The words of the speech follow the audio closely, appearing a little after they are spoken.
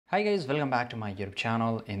Hi guys, welcome back to my YouTube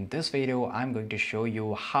channel. In this video, I'm going to show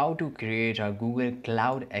you how to create a Google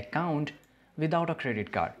Cloud account without a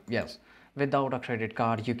credit card. Yes, without a credit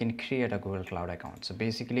card, you can create a Google Cloud account. So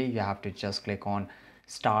basically, you have to just click on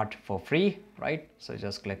start for free, right? So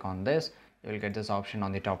just click on this. You will get this option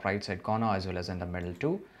on the top right side corner as well as in the middle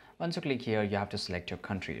too. Once you click here, you have to select your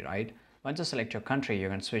country, right? Once you select your country, you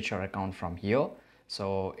can switch your account from here.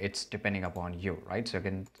 So it's depending upon you, right? So you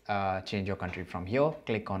can change your country from here.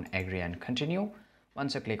 Click on agree and continue.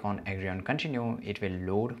 Once you click on agree and continue, it will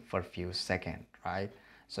load for a few seconds, right?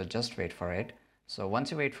 So just wait for it. So once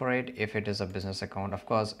you wait for it, if it is a business account, of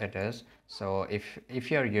course it is. So if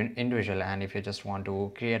you're individual and if you just want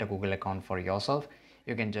to create a Google account for yourself,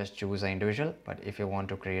 you can just choose an individual. But if you want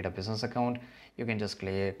to create a business account, you can just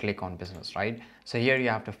click on business, right? So here you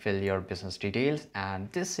have to fill your business details, and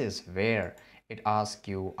this is where it asks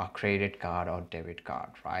you a credit card or debit card,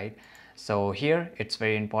 right? So here it's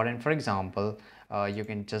very important. For example, you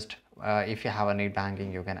can just if you have a net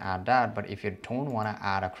banking, you can add that. But if you don't want to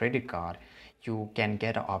add a credit card, you can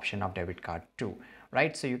get an option of debit card too,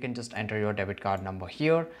 right? So you can just enter your debit card number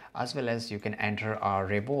here, as well as you can enter a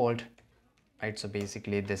Revolt, right? So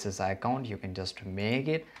basically this is an account, you can just make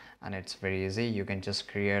it, and it's very easy. You can just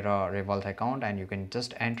create a Revolt account and you can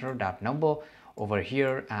just enter that number over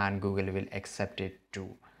here and Google will accept it too.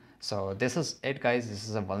 So this is it, guys. This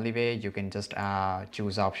is the only way. You can just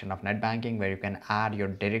choose the option of net banking, where you can add your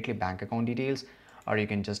directly bank account details, or you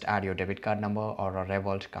can just add your debit card number or a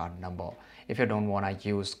Revolt card number if you don't want to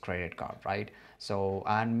use credit card, right? So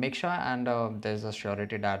and make sure, and there's a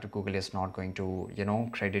surety that Google is not going to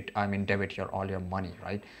debit your all your money,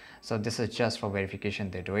 right? So this is just for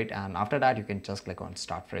verification they do it, and after that you can just click on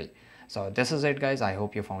start free. So this is it, guys. I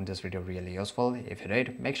hope you found this video really useful. If you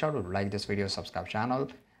did, make sure to like this video, subscribe channel,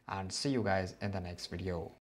 and see you guys in the next video.